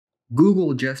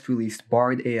Google just released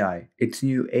Bard AI, its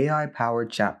new AI-powered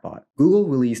chatbot. Google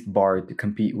released Bard to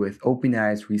compete with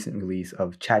OpenAI's recent release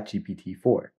of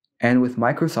ChatGPT-4. And with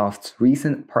Microsoft's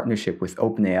recent partnership with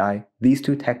OpenAI, these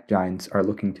two tech giants are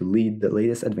looking to lead the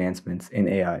latest advancements in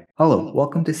AI. Hello,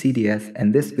 welcome to CDS,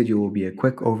 and this video will be a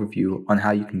quick overview on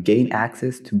how you can gain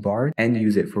access to Bard and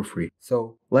use it for free.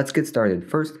 So let's get started.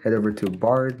 First, head over to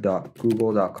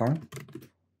bard.google.com.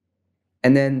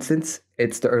 And then since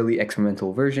it's the early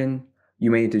experimental version,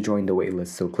 you may need to join the waitlist.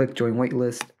 So click join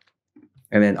waitlist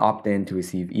and then opt in to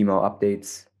receive email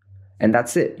updates. And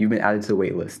that's it, you've been added to the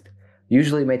waitlist.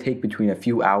 Usually it may take between a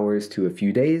few hours to a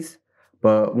few days,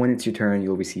 but when it's your turn,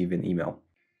 you'll receive an email.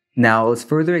 Now let's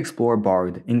further explore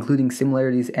Bard, including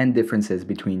similarities and differences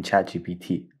between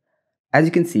ChatGPT. As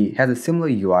you can see, it has a similar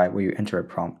UI where you enter a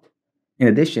prompt. In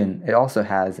addition, it also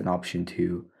has an option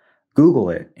to Google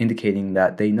it, indicating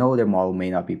that they know their model may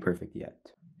not be perfect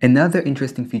yet. Another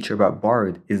interesting feature about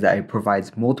Bard is that it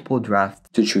provides multiple drafts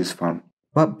to choose from.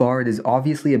 But Bard is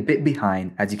obviously a bit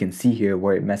behind, as you can see here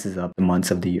where it messes up the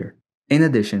months of the year. In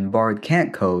addition, Bard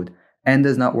can't code and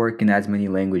does not work in as many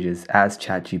languages as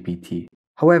ChatGPT.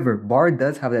 However, Bard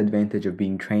does have the advantage of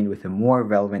being trained with a more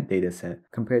relevant dataset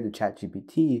compared to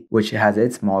ChatGPT, which has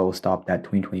its model stopped at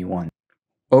 2021.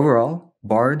 Overall,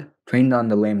 Bard, trained on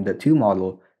the LaMDA 2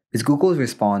 model, is Google's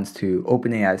response to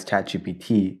OpenAI's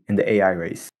ChatGPT in the AI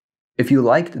race. If you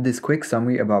liked this quick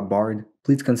summary about Bard,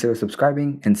 please consider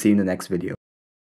subscribing and see you in the next video.